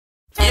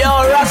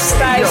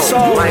style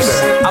songs.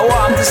 I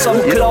want to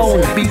some clown.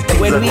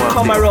 When we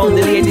come around,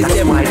 the ladies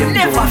them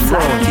never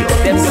frown.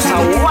 Them just a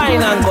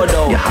wine and go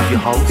down. You have your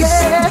house,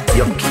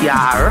 your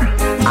car,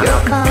 and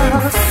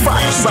a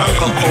fat bank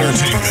account.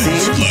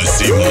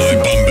 See?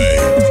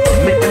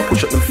 Make them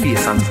push up their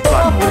face and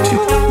bad mouth you.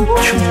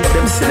 Choose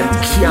them, see them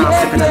can't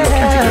step in your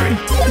category.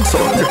 So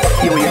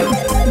here we go.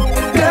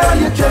 Girl,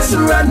 you just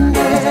run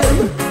them,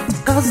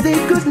 'cause they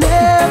could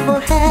never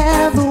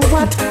have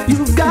what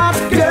you've got.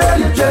 Girl,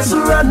 you just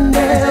run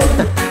them.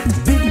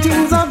 Big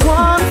things are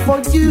one for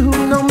you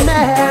no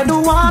matter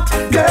what.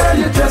 Girl,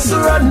 you just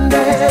run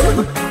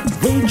them.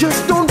 They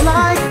just don't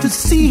like to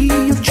see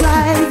you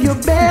drive your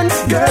Benz.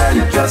 Girl,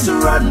 you just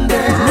run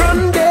them.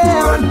 Run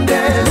them, run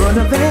them, run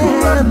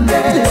them, run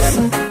them.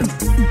 Listen,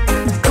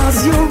 'cause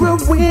you're a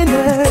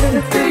winner.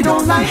 They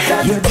don't like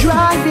that. You're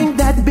driving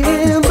that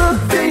Benz.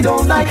 They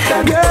don't like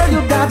that. Girl,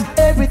 you got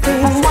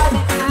everything.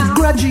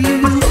 Grudge you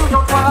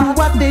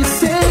what they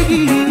say.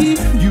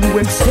 You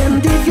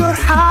extended your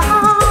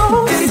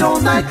house. They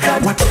don't like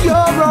that. What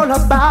you're all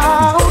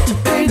about.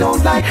 They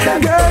don't like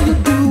that. Girl, you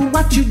do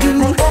what you do.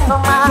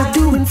 You're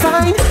doing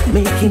fine,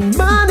 making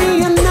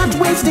money and not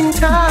wasting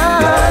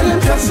time. Girl, you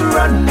just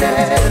run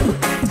them,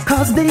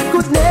 'cause they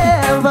could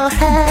never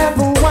have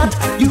what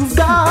you've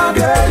got.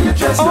 Girl, you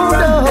just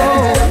run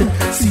them.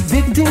 See,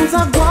 big things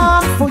are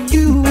gone for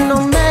you no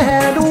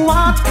matter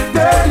what.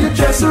 Girl, you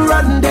just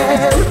run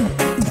them.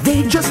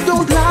 They just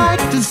don't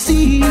like to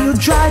see you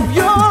drive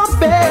your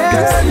best.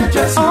 Girl, you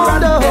just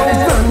run them.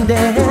 Run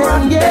them,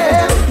 run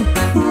them,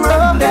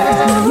 run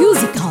them.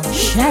 Musical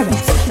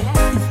Sheriff.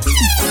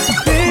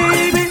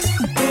 Baby,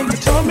 when you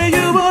told me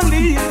you were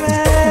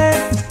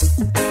leaving,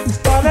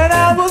 thought that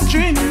I was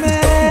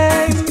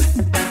dreaming.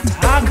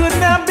 I could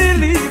not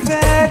believe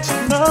it.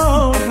 No,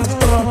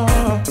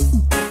 no.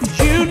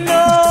 You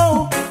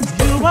know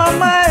you are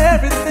my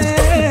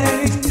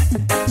everything.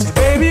 So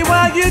baby,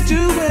 why you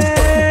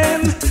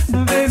doing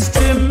this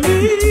to me?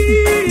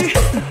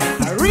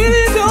 I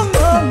really don't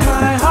know.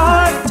 My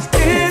heart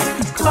is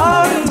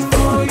calling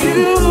for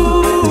you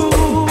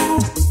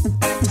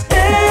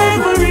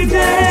every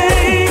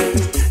day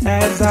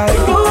as I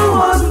go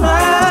on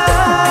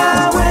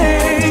my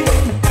way,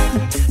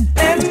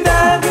 and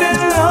I've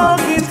been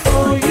longing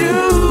for you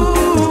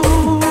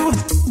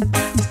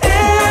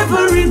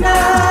every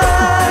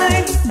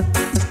night.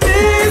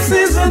 This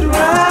isn't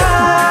right.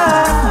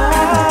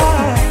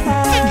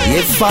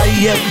 If I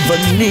ever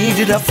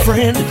needed a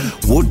friend,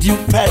 would you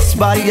pass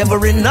by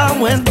every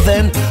now and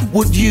then?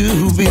 Would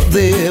you be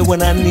there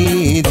when I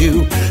need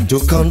you to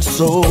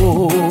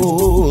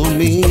console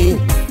me?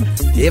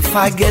 If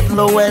I get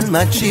low and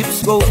my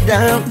chips go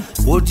down,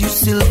 would you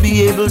still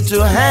be able to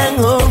hang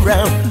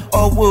around?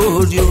 Or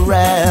would you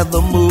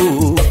rather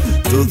move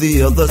to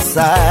the other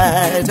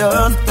side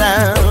of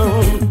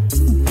town?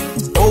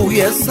 Oh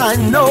yes, I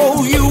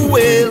know you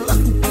will,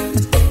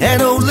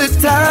 and only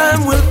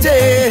time will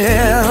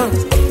tell,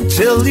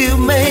 till you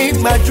make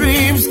my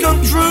dreams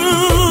come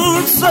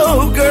true.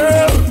 So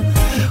girl,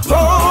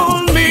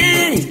 hold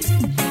me,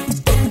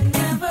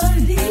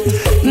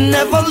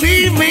 never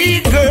leave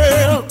me,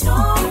 girl. No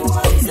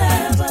one's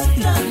ever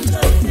done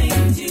the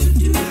things you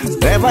do.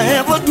 Never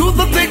ever do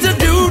the things you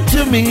do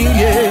to me,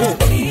 yeah.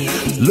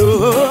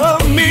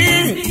 Love me,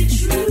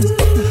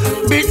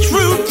 be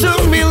true to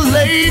me,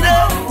 lady.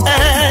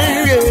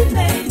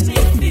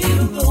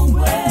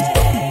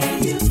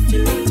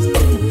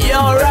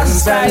 Your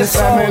style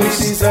family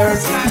songs.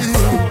 deserts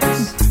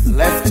you,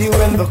 left you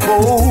in the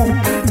cold.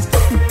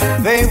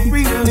 They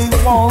really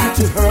want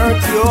to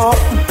hurt your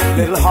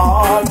little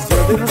heart,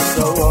 your little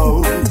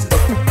soul.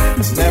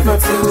 It's never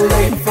too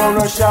late for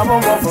a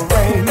shower of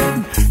rain.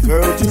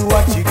 Girl, do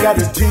what you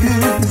gotta do.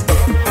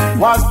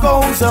 What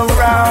goes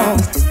around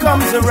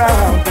comes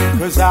around,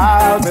 'cause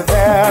I'll be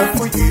there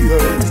for you.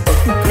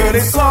 Girl,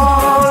 it's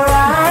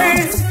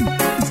alright,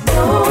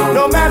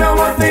 no matter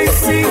what they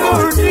see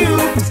or do.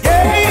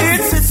 Yeah,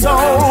 it's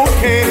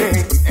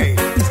okay. Hey,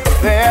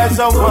 there's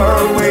a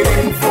world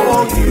waiting for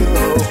you.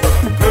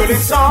 Girl,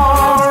 it's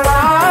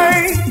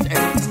alright,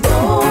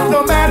 no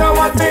matter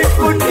what they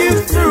put you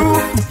through.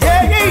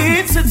 Yeah,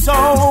 it's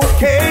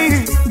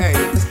okay. Hey,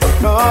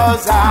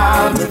 'cause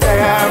I'm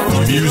there.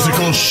 The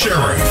musical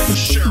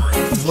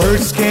sheriff.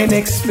 Words can't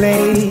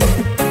explain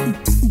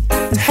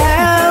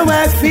how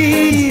I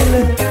feel.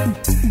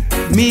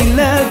 Me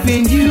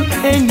loving you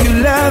and you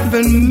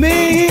loving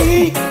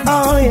me.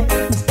 Oh yeah.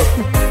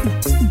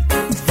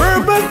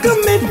 Verbal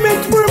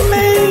commitments were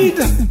made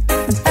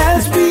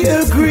as we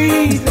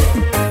agreed.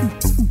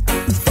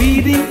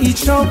 Feeding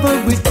each other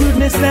with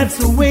goodness, that's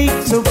the way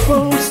it's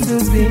supposed to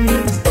be.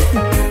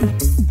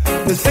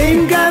 The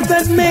same God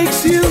that makes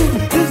you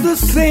is the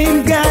same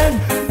God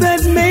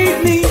that made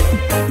me.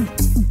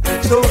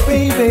 So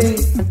baby,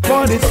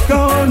 what it's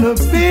gonna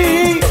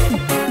be?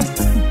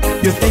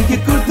 You think you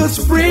could just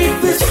break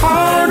this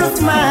heart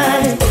of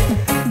mine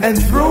and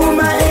throw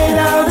my head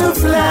out of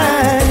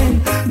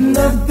line?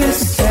 Not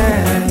this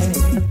time,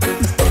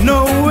 no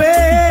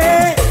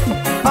way.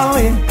 Oh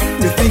yeah,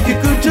 you think you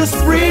could just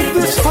break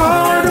this heart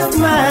heart of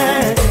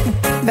mine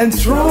and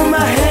throw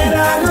my head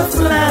out of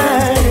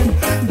line.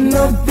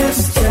 Not this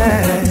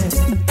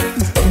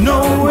time, no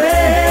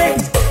way.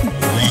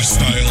 Raw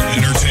Style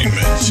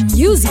Entertainment.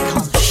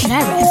 Musical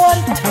Sheriff.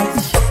 One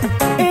touch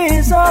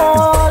is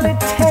all it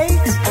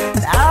takes.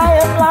 I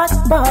am like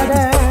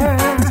butter,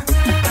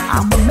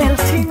 I'm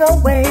melting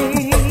away.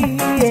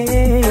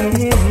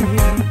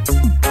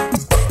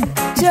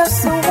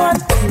 Just one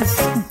kiss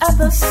and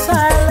the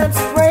silence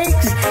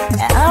breaks,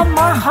 and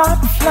my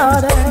heart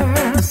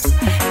flutters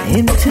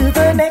into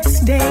the next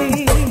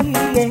day.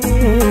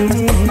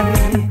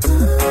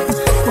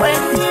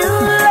 When you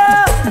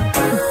love,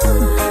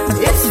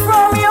 it's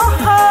from your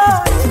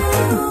heart.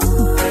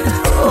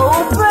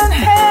 Open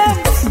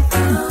hands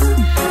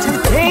to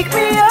take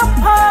me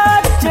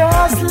apart.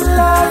 Just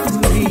love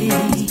me,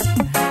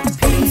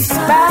 piece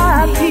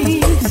by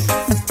piece,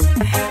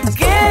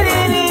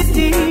 getting it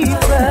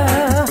deeper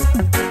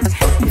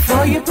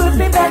before you put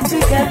me back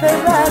together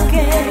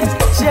again.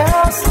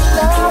 Just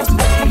love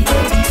me.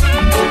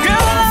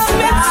 Girl, I've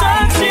been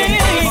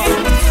searching,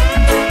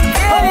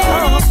 getting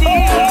it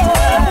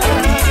deeper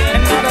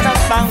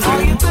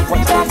before you put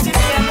me back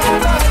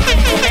together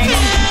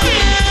again.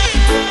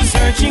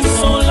 Searching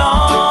so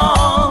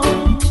long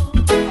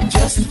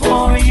just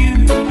for you.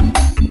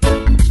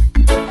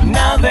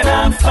 Now that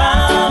I've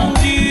found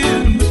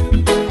you,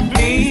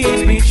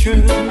 please be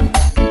true.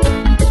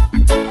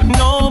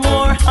 No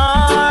more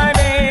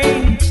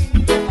heartache,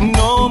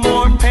 no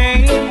more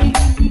pain,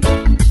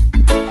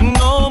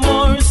 no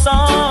more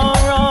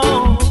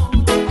sorrow,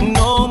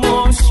 no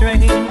more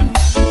strain.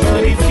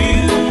 But if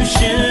you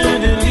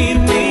should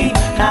leave me,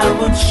 I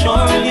would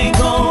surely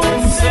go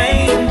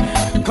insane.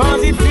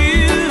 'Cause if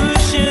you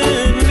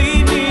should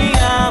leave me,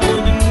 I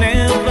would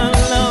never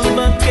love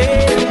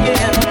again.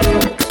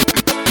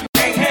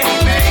 Hey, hey,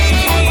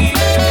 baby.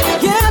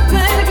 Yeah,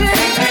 baby.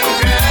 Hey, hey,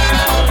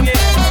 girl,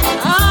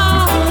 yeah.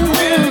 Oh,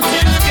 we're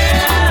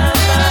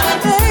together.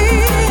 Hey.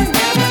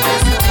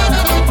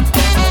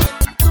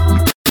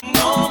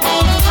 No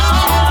more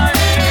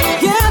heartache.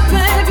 Yeah,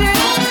 baby.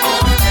 No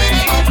more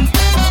pain.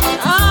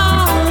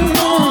 Oh,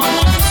 no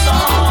more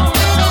sorrow.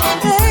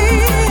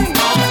 Hey.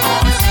 No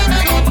more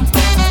strain.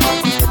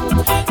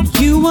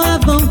 You are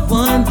the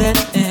one that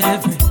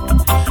every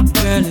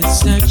girl is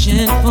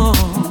searching for.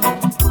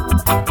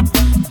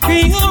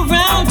 Being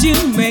around you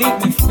make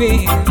me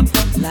feel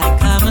like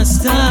I'm a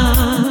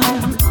star.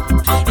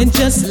 And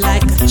just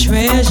like a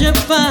treasure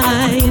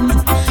find,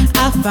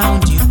 I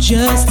found you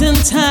just in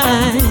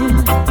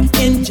time.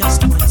 In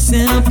just one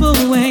simple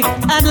way,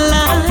 I'd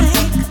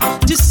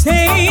like to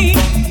say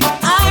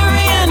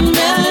Irene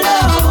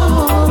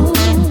Mellow.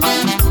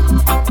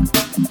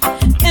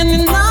 And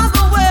in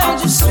other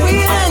words, you're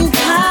sweet and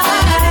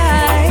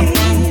kind.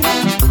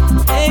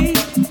 Hey,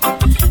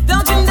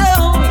 don't you know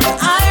you're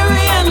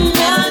Irene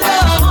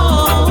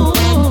Mellow?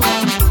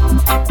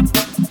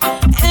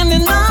 And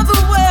in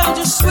other words,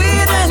 you're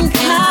sweet and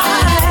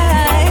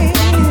kind.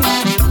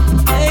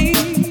 Hey.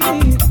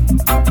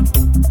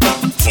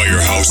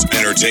 Firehouse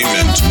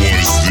Entertainment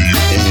was the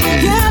old.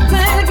 Yeah,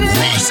 baby.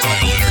 Raw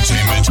Style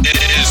Entertainment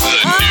is the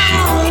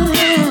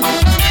new.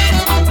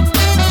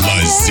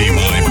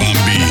 Lazima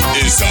Bambi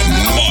is a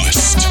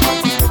must.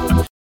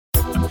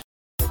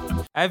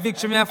 I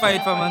victory me a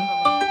fight for, man.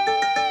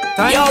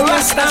 Yo,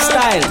 Rasta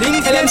Style.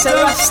 Tell them say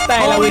Rasta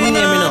Style we name,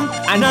 you know.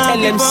 And tell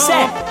them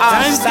say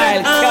our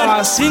style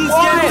can't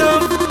spoil.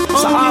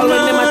 So all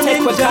when them a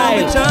take with Kyle,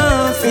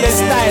 your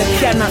style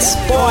cannot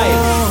spoil.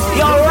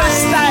 Yo,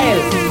 Rasta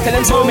Style. Tell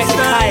them say we make the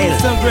Kyle.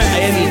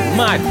 I mean,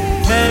 mad.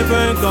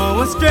 Never go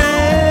astray.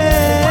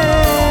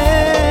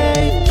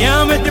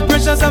 Can't make the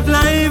pressures of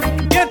life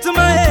get to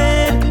my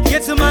head,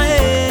 get to my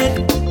head.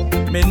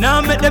 Me now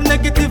make them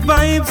negative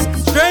vibes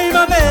stray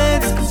my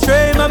meds,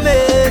 stray my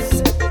meds.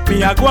 Me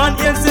a go on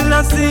here still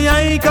and see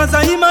I, 'cause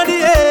I'm at the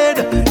head,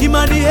 him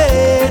at the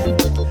head.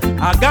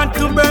 I got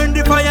to burn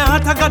the fire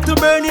hot, I got to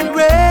burn it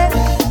red.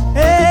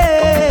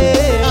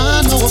 Hey.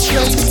 I know a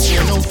place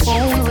where no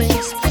phone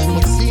rings,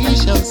 but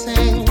seashell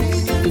sings.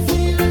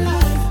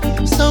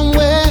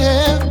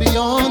 Somewhere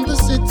beyond the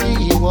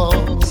city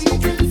walls,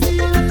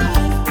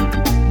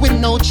 with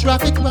no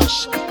traffic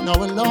rush, no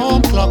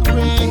alarm clock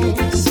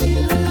rings.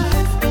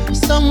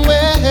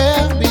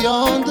 Somewhere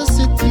beyond the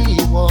city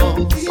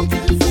walls,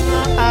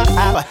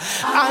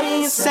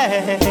 I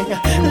say,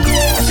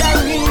 let I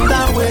lead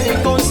the way,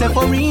 go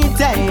separate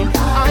day.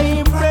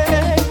 I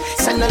pray,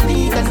 send the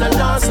lead and the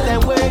lost their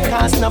way,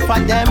 'cause enough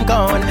of them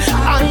gone.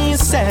 I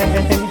say,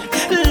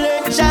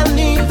 let I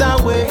lead the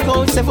way,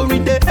 go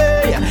separate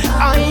day.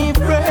 I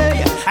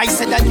pray, I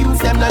said that youth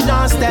them the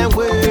lost their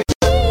way.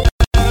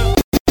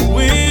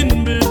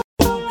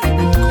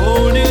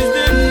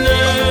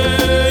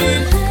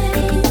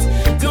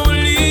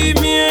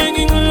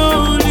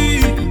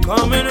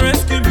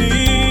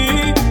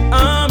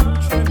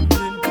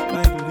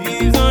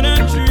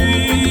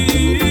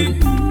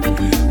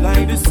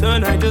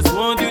 I just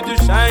want you to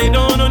shine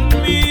on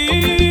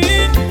me,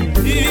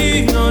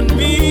 on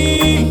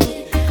me.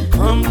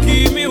 Come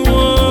keep me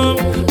warm,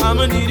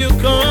 I'ma need you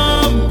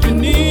come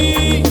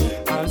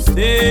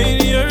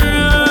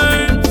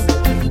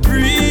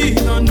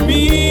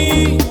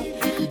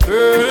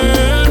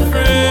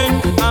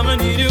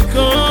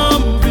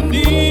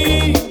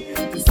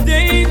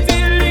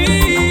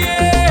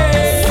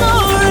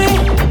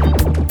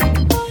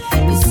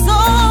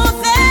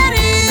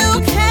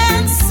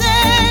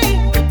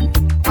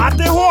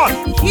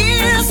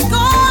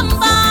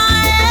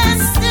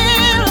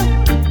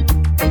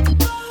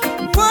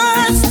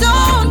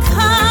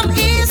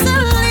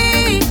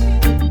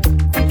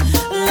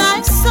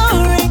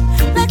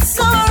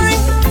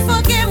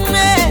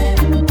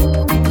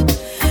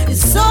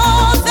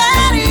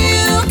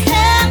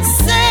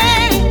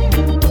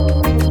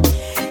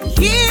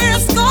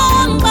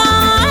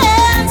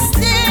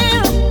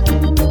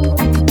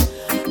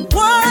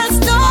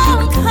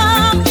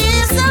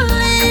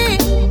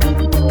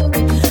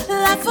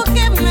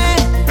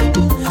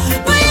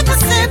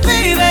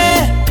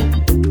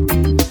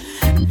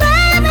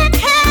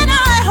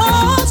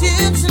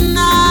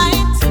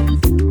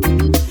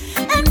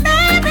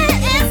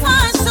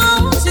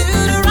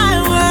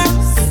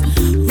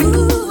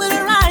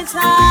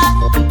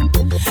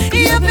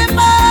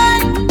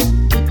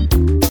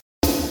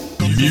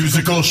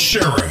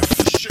musical sheriff.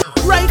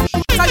 Right,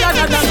 tired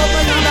of that, so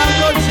me under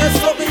bloodshed,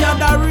 so me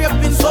under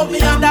raping, so me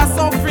under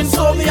suffering,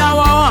 so me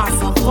want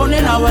some fun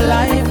in our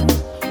life.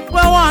 We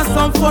want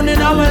some fun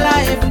in our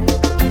life.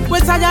 We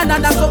tired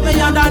of that, so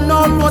me under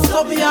no road,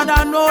 so me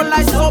under no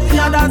light, so me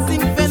under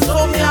zinc fence,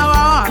 so me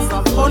want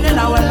some fun in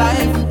our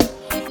life.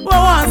 We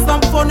want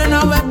some fun in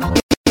our life.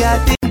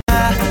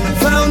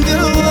 Found the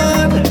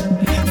one,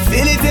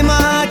 feel it in my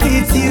heart,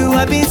 it's you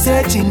I've been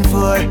searching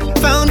for.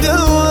 Found the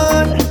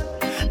one,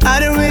 I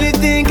don't really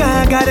think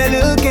I gotta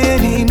look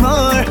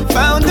anymore.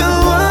 Found the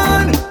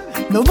one,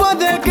 no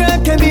other girl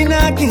can be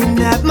knocking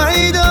at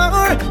my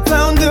door.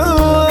 Found the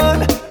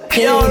one,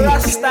 Yo,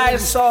 Rastyle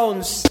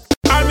sounds.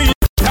 I mean,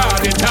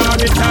 hard.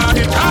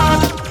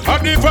 On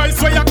the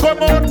voice where you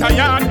come out,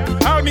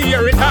 I'll be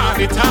hear it hard.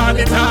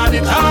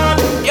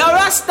 Yo,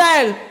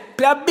 Rastyle,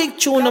 play a big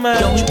tune, man.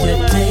 Don't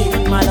you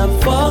take my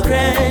love for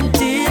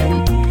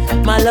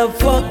granted, my love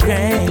for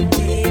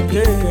granted,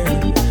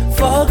 girl,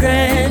 for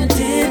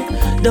granted.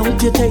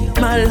 Don't you take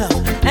my love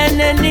and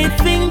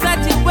anything that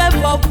you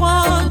ever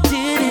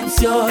wanted,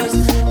 it's yours.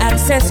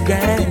 Access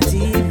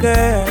granted,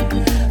 girl,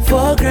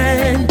 for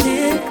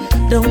granted.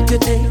 Don't you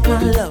take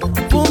my love,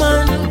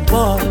 woman,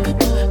 boy.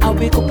 How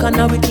we cook and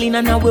how we clean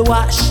and how we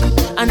wash,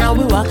 and how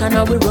we walk and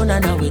how we run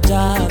and how we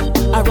jog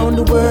around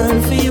the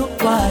world for you,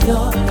 why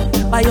you?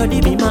 Buy your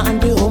the beamer and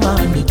the home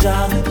and the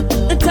job.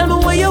 And tell me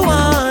what you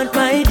want,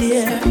 my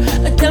dear.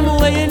 And tell me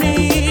what you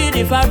need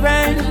if I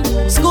rent.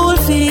 School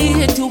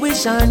fee,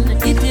 tuition,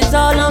 it is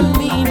all on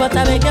me. But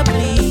I beg you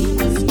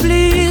please,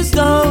 please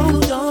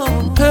don't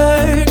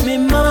hurt me,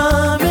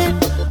 mommy.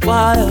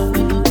 Why?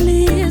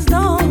 Please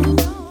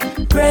don't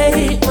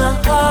break my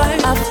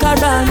heart.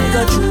 After all you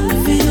got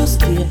true for you,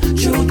 stay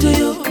true to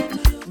you.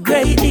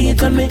 Great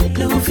deeds I me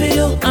do for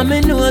you. I me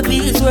know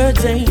these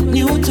words ain't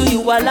new to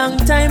you. A long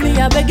time me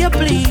I beg you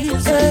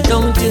please,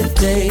 don't you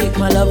take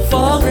my love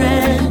for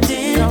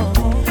granted,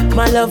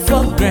 my love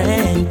for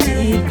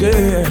granted,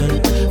 girl,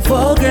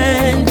 for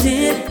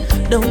granted.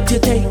 Don't you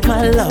take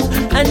my love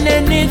and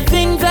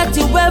anything that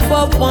you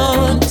ever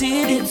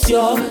wanted, it's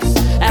yours.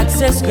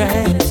 Access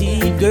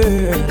granted,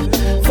 girl,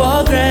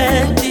 for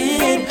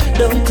granted.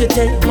 Don't you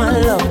take my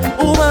love,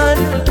 woman.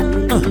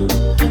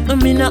 I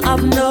mean, I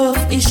have no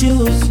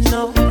issues,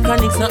 no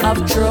chronics, no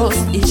have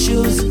trust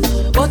issues.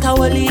 But I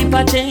will leave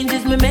a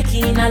changes me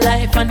making a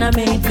life, and I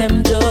made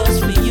them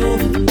just for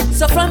you.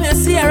 So from your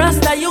see a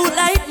Rasta, you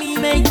like me,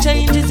 make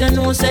changes, you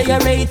know, say your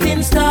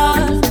rating star.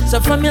 So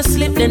from your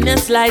slip, then you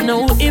slide,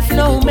 no, if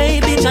no,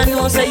 maybe, you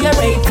know, say your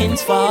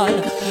ratings fall.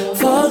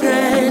 For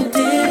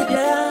granted,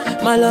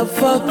 my love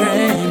for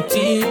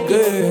granted,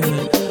 girl,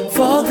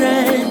 for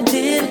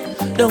granted.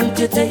 Don't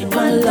you take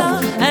my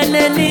love and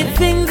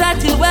anything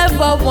that you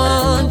ever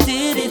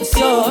wanted, it's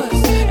yours.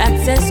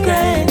 Access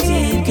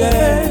granted,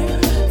 girl,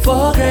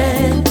 for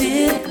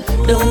granted.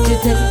 Don't you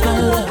take my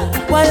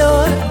love. Why,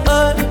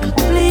 oh,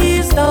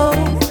 please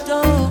don't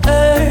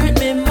hurt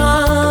me,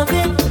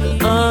 mommy.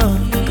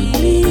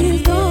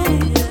 Please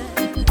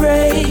don't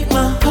break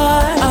my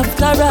heart.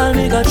 After all,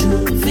 me got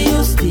true for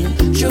you, still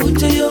true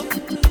to you.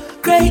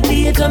 Great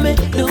deeds I me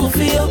do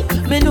for you.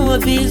 Me know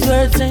these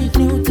words ain't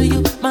new to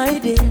you, my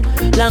dear.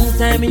 Long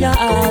time you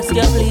ask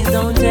you, please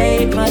don't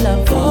take my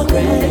love for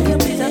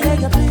granted.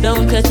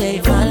 Don't you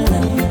take my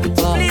love,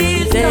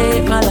 please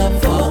take my love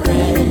for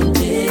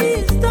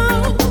granted.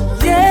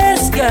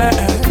 Yes, girl,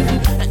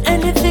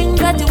 anything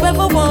that you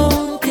ever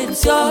want,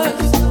 it's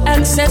yours.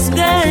 Access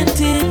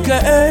granted,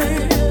 girl,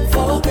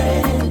 for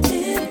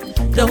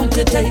granted. Don't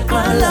you take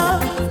my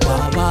love,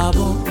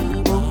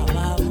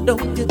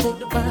 don't you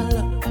take my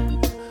love.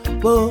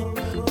 Whoa,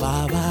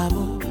 ba ba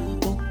boom,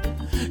 boom.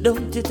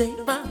 Don't you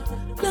take my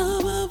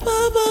love, ba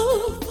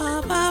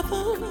ba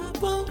boom,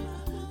 boom.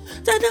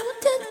 Don't you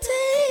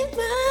take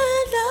my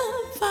love,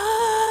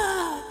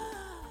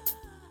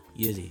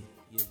 Easy.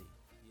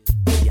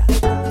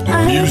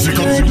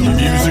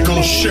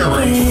 Musical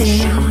sheriff.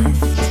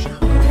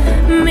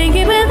 Make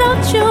it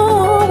without you.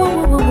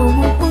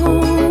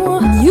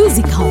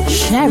 Musical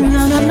sheriff.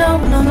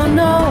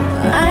 No.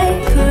 I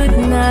could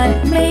not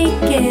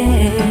make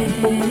it.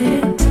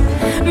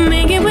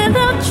 Make it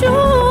without you.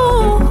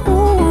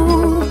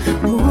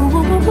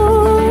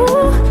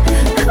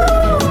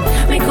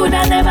 Me could I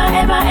never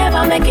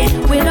ever make it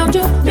without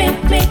you. Me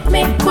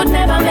could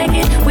never make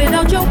it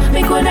without you.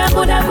 Me could I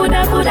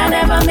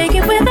never make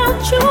it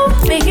without you.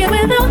 Make it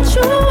without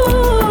you.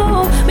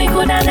 Me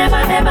could I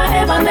never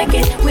ever make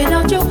it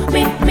without you.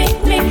 Me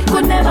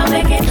could never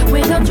make it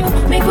without you.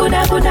 Me could I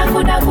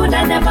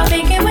never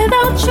make it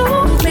without you.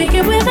 Make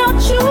it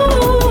without you.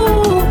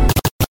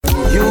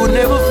 You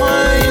never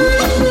find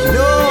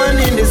no one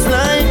in this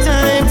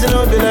lifetime to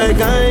love you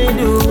like I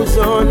do.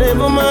 So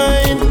never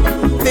mind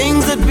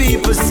things that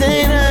people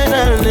say that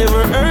I'll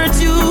never hurt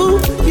you.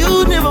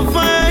 You never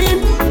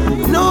find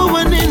no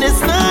one in this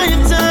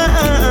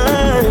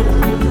lifetime.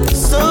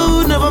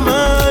 So never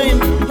mind,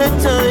 let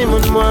time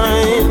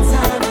unwind,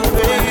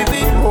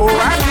 baby. Oh,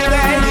 I feel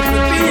like it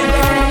could be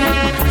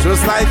there.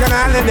 Just like an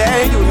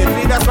holiday, you let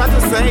me, that's what to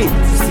say.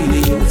 To see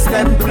the keeps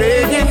them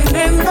playing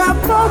in the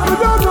park. We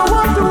don't know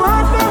what to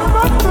want them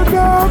but the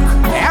dark.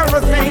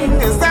 Everything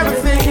is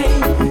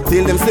everything.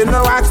 Till them still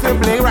no ask to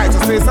bling.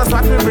 Righteousness, that's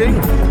what we bring.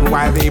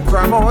 While they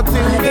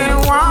promoting their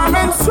warm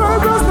and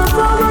struggles, the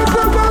promise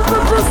of the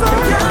present.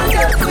 Can't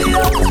get me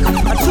up.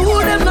 I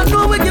told them not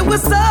know we give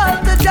us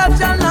all the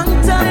judge a long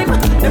time.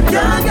 Them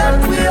can't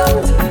get me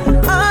out.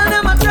 All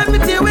them a try to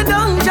tear we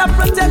down, just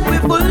protect we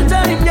full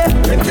time. Yeah,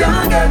 them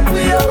can't get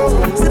me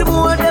out. See the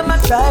more them a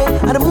try,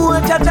 and the more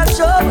judge a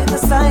show with the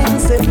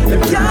signs. Say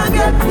them can't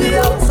get me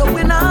out, so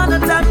we not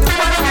attack the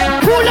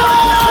one. Pull up!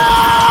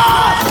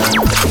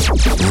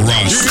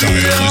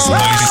 Style is my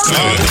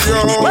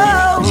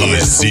style.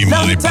 Lazima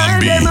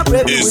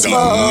Bambi is a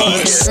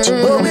must.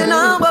 But we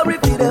not worry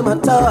for them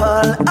at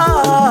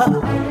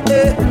all.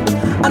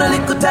 And a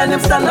little time them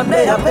stand up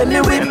there up any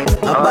whip.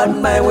 A bad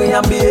mind we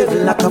am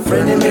behaving like a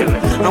friend in it.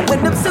 And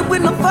when them say we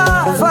no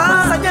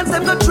fast against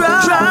them go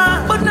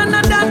try. But none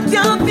of that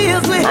can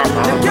face we.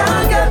 Them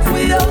can't get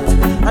we out.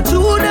 And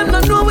two them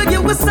not know we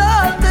give us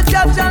all the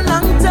judge a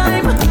long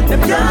time.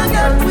 Them can't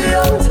get we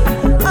out.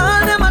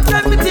 All them a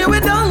try to tear we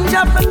down,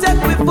 just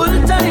protect we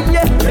full time.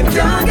 Yeah, them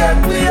can't get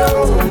we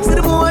out. See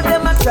the more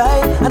them a try,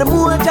 and the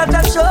more judge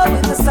a show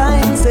with the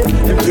signs. Say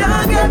them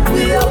can't get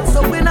we out,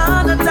 so we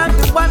not attack.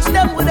 Watch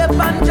them with a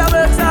bunch of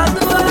works out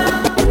the world.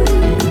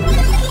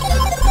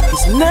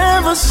 He's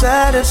never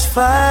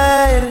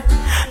satisfied,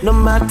 no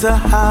matter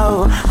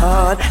how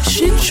hard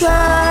she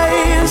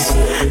tries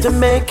to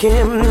make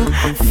him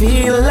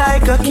feel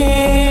like a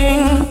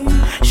king.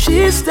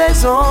 She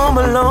stays home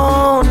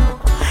alone.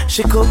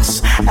 She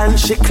cooks and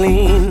she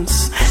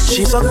cleans.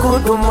 She's a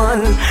good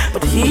woman,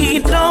 but he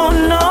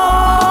don't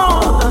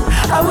know.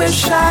 I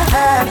wish I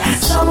had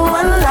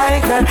someone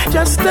like her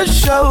just to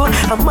show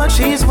how much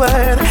he's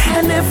worth.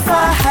 And if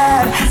I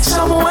had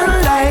someone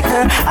like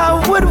her, I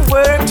would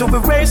work to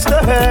erase the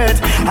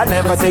hurt. I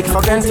never take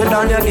for granted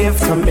all you give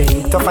to me.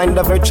 To find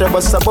a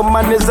virtuous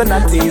woman is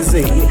not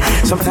easy.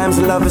 Sometimes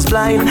love is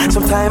blind,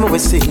 sometimes we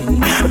see.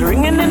 But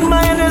ringing in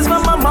my ear is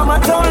what my mama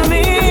told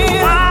me.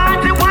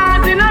 Want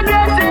it, and I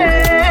get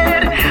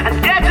it.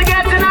 And get it,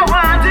 and I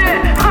want it.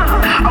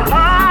 I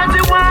want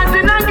it,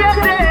 and I get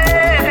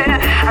it.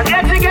 I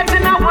get it,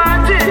 and I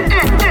want it.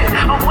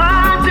 I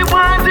want it,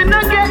 and I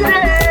get it.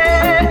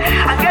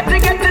 I get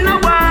it, and I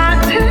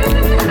want it.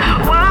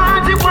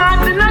 Want it,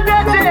 and I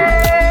get it.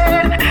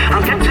 I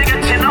get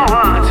it, and I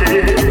want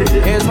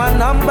it. Here's my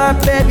number,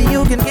 baby,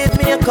 you can give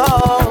me a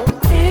call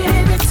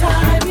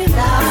anytime you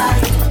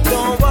like.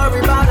 Don't worry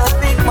about a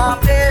thing, my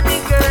baby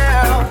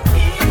girl.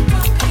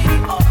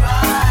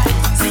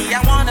 I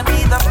wanna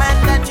be the man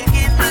that you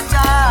give the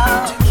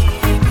job to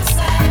keep you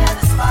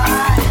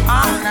satisfied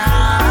all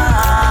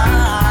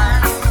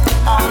night,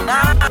 all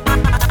night.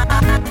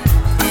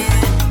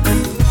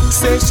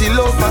 Say she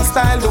love my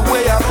style, the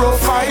way I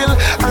profile,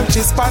 and she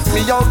spot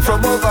me out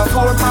from over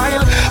 4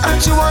 miles. And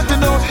she want to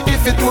know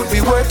if it would be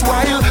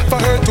worthwhile for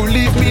her to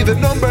leave me the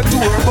number to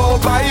her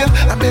mobile.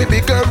 And baby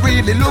girl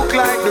really look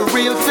like the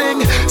real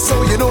thing,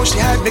 so you know she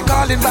had me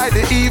calling by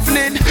the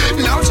evening.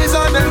 Now she's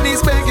on her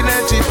knees begging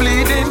and she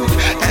pleading,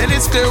 and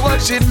it's clear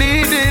what she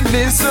needing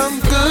is some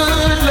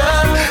good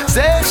love.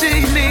 Say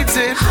she needs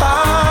it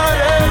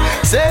harder,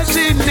 say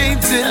she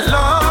needs it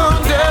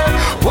longer.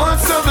 Want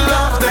some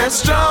love that's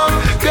stronger,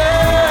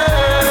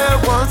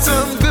 want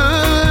some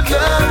good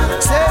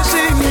love. Say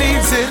she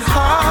needs it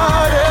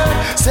harder,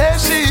 say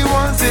she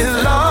wants it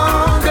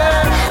longer.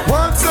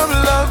 Want some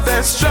love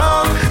that's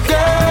stronger.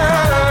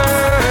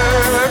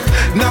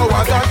 Now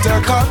I got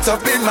her caught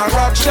up in my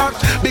rock shop,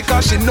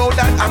 because she know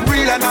that I'm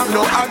real and I'm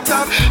no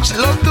actor. She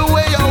love the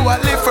way how I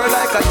live her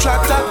like a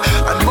tractor,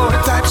 and more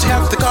time she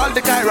have to call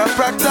the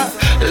chiropractor.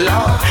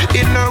 Lord,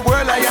 in her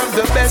world I am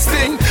the best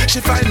thing. She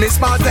find me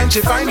smart and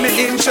she find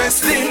me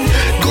interesting.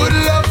 Good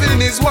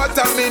loving is what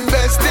I'm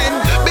investing,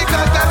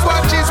 because that's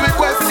what she's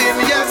requesting.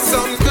 Yes,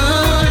 some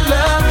good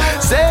love.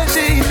 Say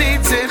she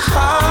needs it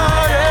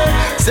harder,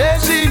 say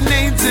she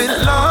needs it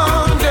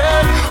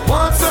longer.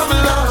 Want some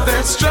love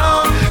that's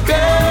stronger,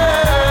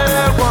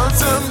 want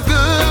some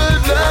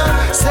good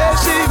love. Say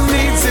she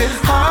needs it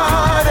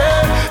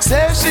harder,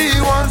 say she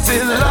wants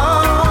it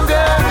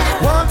longer.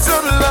 Want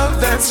some love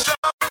that's stronger.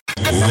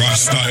 Raw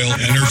Style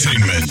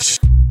Entertainment.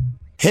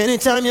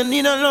 Anytime you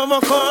need a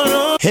love, call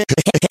on.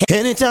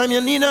 Anytime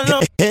you need a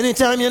love,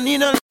 anytime you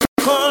need a love,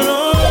 call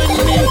on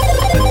me.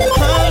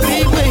 I'll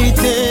be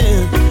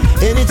waiting.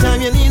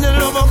 Anytime you need a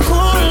love,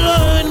 call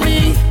on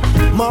me.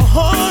 My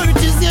heart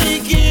is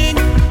aching.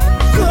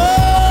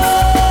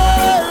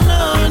 Call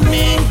on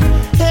me.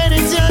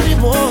 Anytime you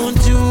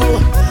want to.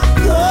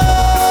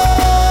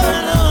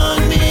 Call on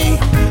me.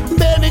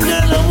 Baby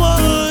girl, I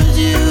want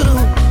you.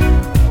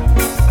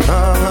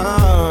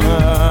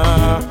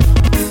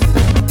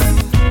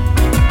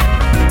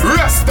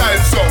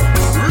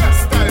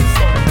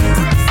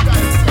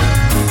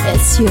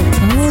 It's your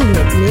time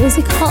with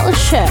music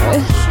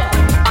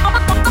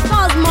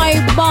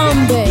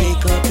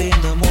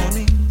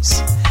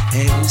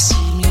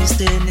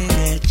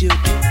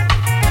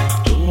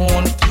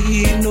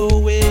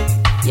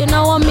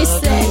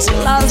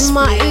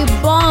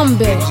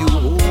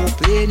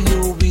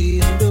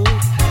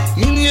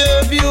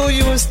of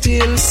you, you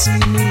still see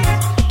me.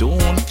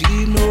 Don't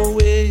feel no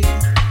way.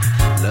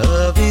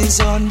 Love is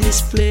on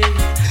display.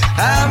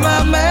 I'm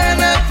a man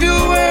of few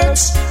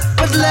words,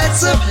 but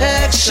lots of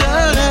action.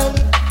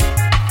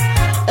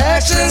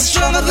 Action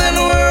stronger than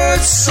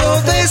words,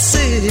 so they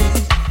say.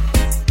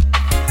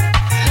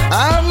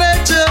 I'm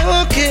not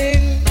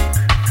joking.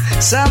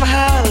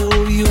 Somehow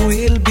you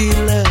will be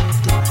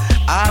loved.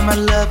 I'm a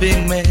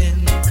loving man,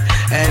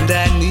 and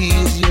I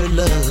need your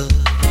love.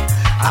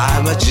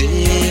 I'm a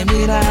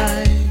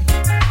Gemini.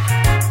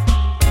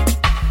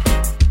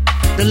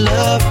 The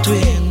love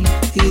twin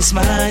is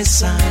my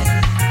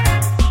sign.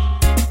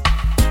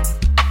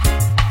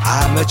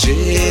 I'm a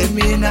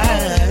Gemini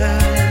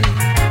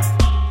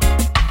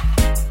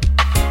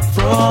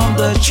from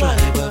the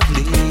tribe of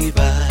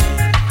Levi.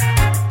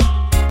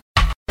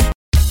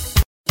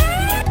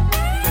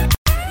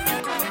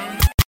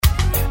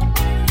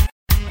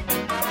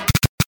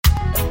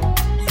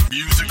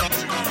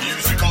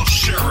 Musical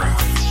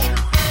sheriff.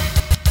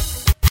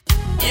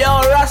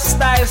 Yo,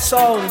 Rastyle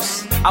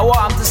songs. I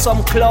want them to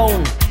some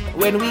clown.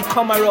 When we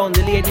come around,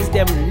 the ladies,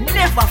 them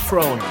never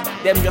frown.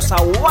 Them just a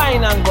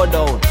whine and go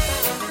down.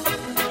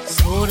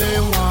 So they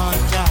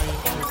want I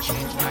to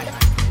change my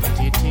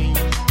identity.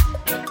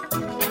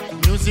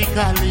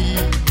 Musically.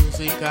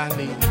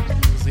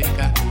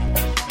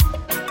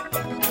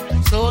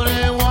 So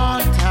they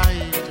want I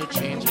to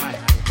change my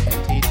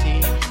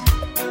identity.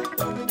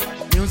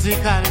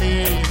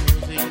 Musically.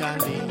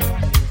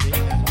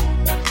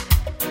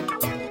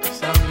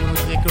 Some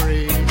music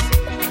race,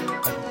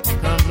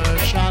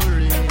 commercial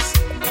race,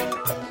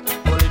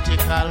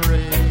 political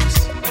race.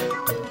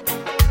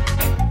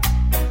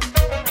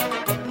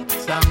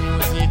 Some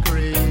music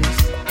race,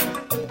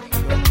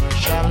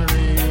 commercial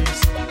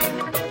race,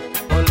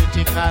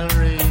 political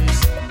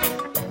race.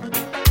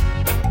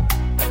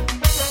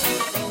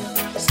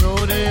 So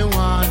they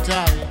want I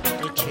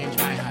to change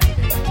my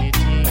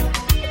identity.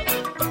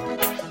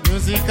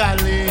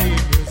 Musically.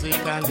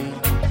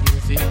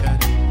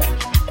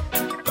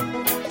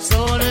 So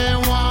they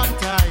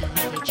want I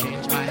to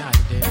change my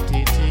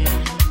identity.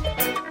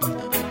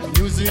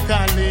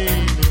 Musically.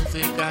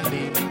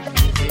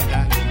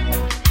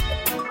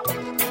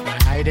 My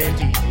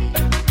identity.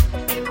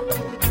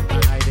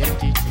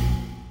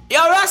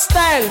 Yo,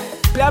 Rastyle,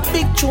 play a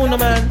big tune,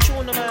 man.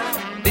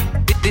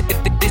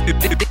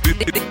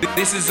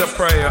 This is a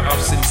prayer of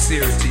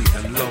sincerity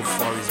and love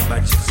for His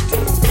Majesty.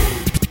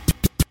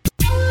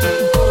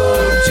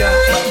 Oh, Jah,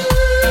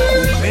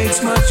 who makes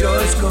my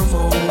joys come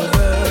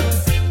over.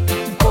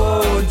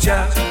 Oh,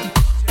 Jah,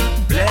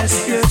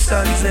 bless your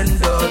sons and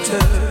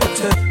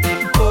daughters.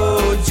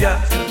 Oh, Jah,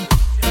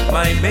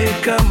 my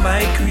maker,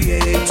 my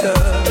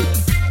creator.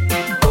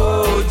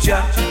 Oh,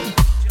 Jah,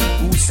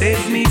 who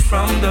saved me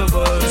from the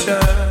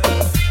vulture.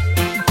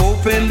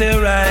 Open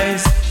their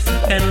eyes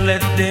and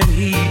let them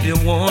heed the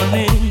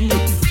warning.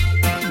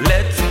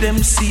 Let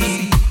them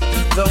see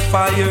the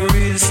fire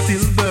is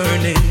still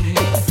burning.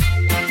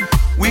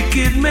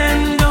 Wicked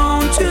men,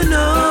 don't you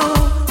know,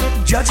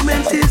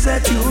 judgment is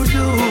at your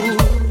door.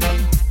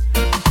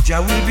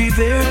 Jah will be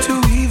there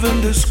to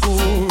even the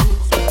score.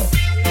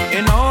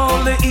 In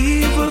all the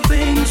evil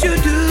things you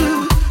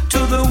do to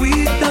the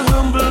weak, the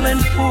humble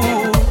and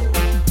poor.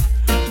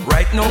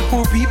 Right now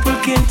poor people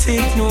can't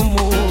take no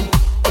more.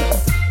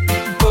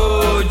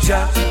 Oh,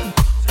 Jah,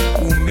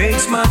 who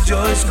makes my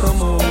joys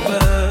come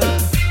over.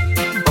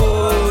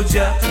 Oh,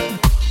 Jah,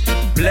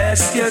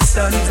 bless your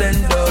sons and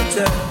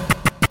daughters.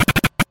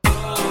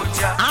 Oh,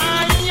 Jah,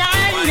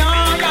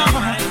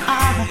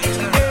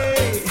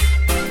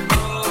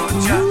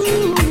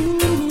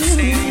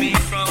 save me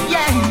from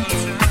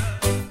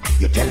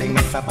You're telling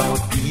us about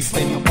peace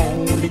when you're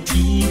only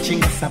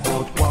teaching us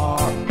about war.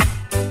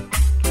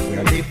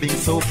 We're living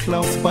so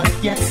close but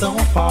yet so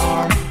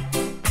far.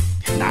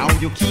 Now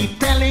you keep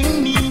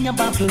telling me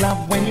about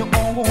love when you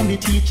only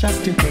teach us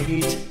to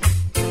hate.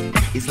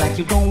 It's like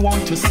you don't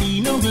want to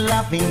see no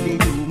love in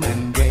the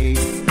human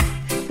race.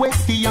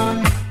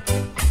 Question,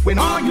 when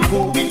are you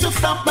going to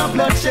stop the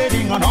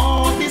bloodshedding on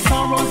all the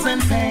sorrows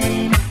and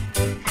pain?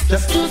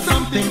 Just do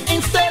something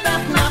instead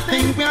of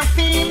nothing. We're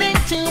feeling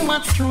too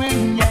much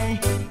strain, yeah.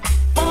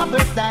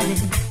 Fathers dying,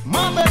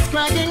 mothers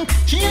crying,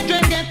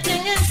 children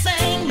getting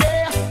insane,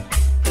 yeah.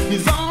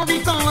 It's all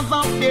because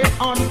of their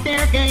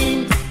unfair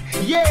games,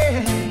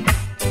 yeah.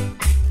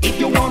 If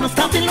you wanna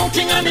stop the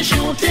looting and the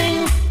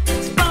shooting,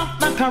 stop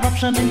the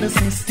corruption in the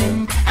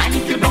system. And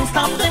if you don't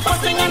stop the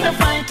fussing and the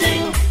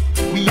fighting,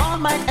 we all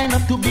might end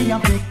up to be a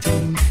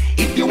victim.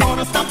 If you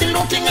wanna stop the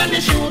looting and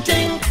the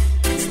shooting,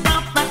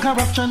 stop the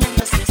corruption in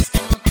the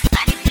system.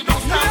 And if you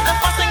don't stop the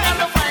fussing and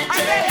the fighting,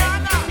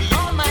 we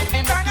all might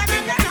end up to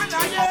be a victim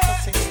of the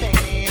system.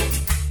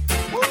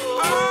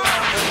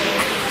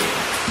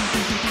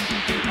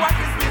 What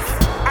is this?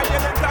 I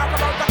didn't talk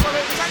about the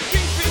Corinthian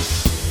kingfish.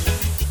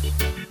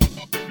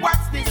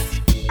 What's this?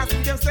 I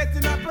see them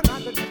setting up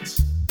another ditch.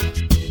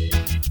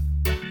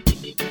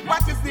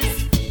 What is this?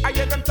 I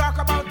hear them talk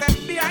about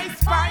FBI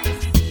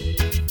spies.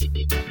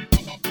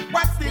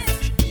 What's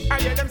this? I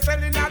hear them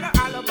selling all the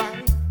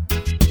alibi.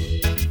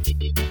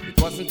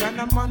 Wasn't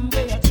on a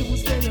Monday, a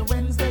Tuesday, a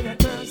Wednesday, a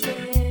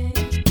Thursday.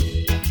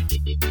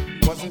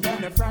 Wasn't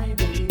on a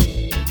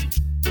Friday.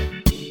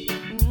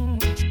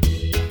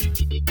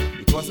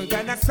 It wasn't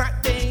on a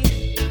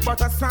Saturday, but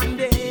a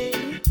Sunday.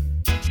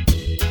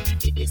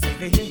 They say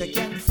they hear they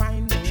can't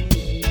find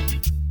me.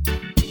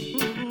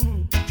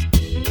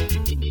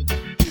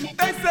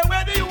 They say,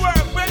 where do you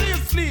work? Where do you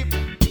sleep?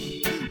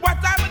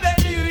 What time of day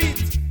do you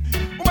eat?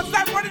 What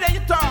time of the day you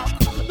talk?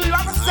 Do you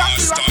have a song?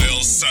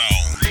 Style sounds.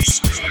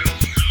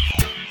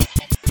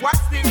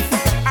 What's this?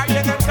 I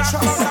get a talk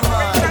about the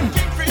French and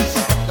Kingfish.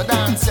 The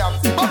dance of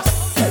bus.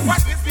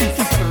 What is this?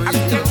 I'm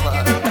still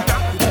thinking of the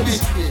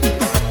dance.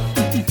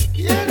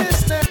 You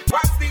listen.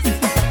 What's this?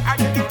 I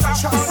get a talk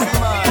about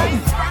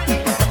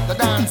the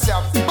dance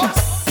of bus.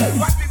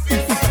 What is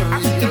this?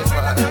 I'm still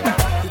thinking of the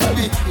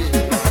dance.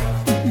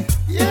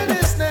 You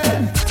listen.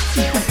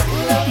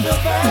 Love the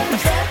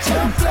vibes that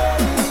you're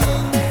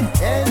playing.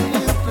 Can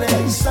you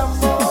play some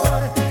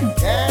more?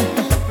 Can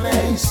you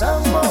play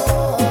some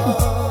more?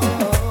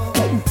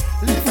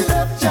 Lift it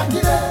up, jack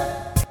it up.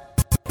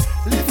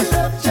 Lift it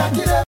up, jack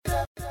it up.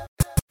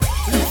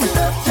 Lift it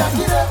up, jack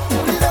it up.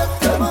 Pull it up,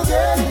 come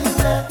again.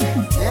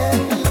 Can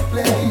you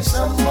play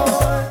some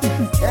more?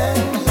 Can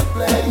you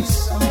play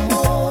some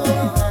more?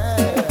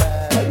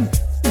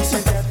 So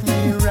get me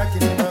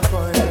rocking in my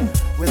corner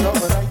with all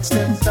the lights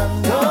them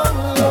down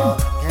low.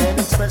 Can't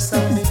express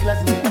how me glad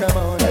me come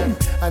on.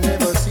 I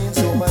never seen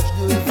so much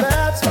good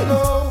vibes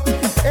flow.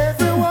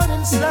 Everyone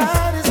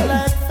inside is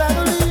like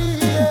family.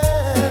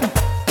 Yeah.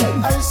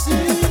 I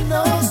see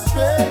no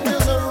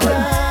strangers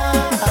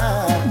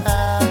around.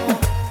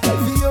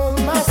 The old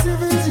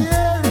massive is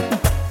here,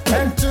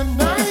 and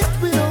tonight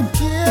we don't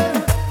care.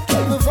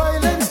 Kill the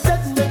violence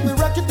that make me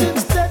rock it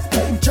instead.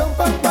 Jump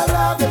up,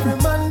 ballad, every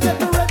man get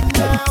the red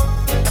now.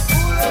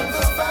 Pull up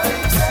the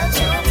vibes that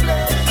you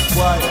play.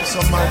 Why?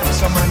 Some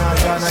man are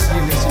gonna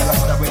kill you, see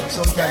Rasta, but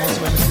sometimes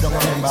when you see them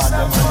remember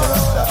them and the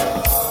Rasta.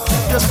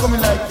 Just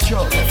coming like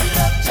chop,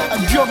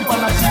 and jump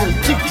on a tail,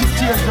 tick,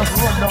 tail, just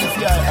run down for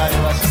your eye,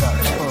 Rasta.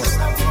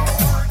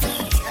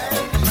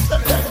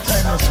 That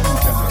time is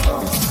sweet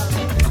again.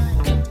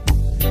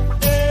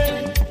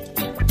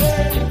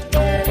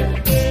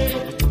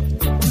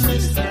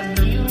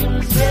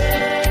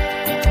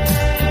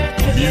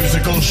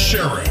 Musical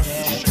Sheriff.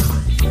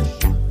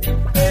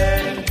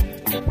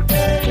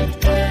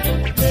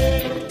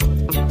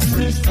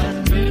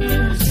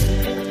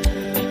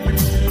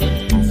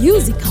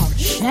 Musical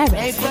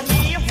Sheriff.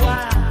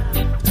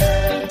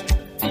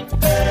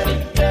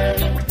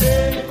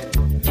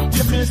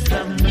 You miss the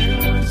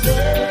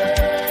music.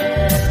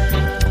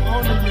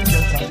 Only you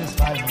can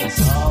satisfy my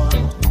soul.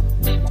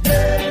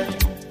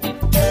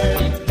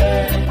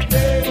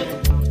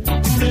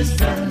 Miss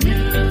the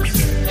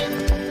music.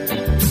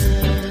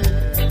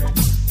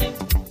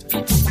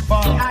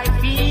 For I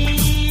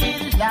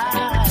feel like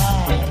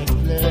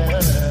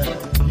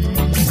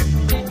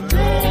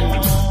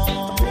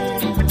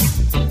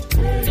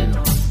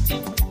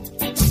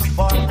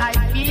For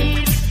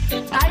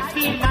I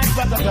feel my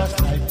brother just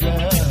like you.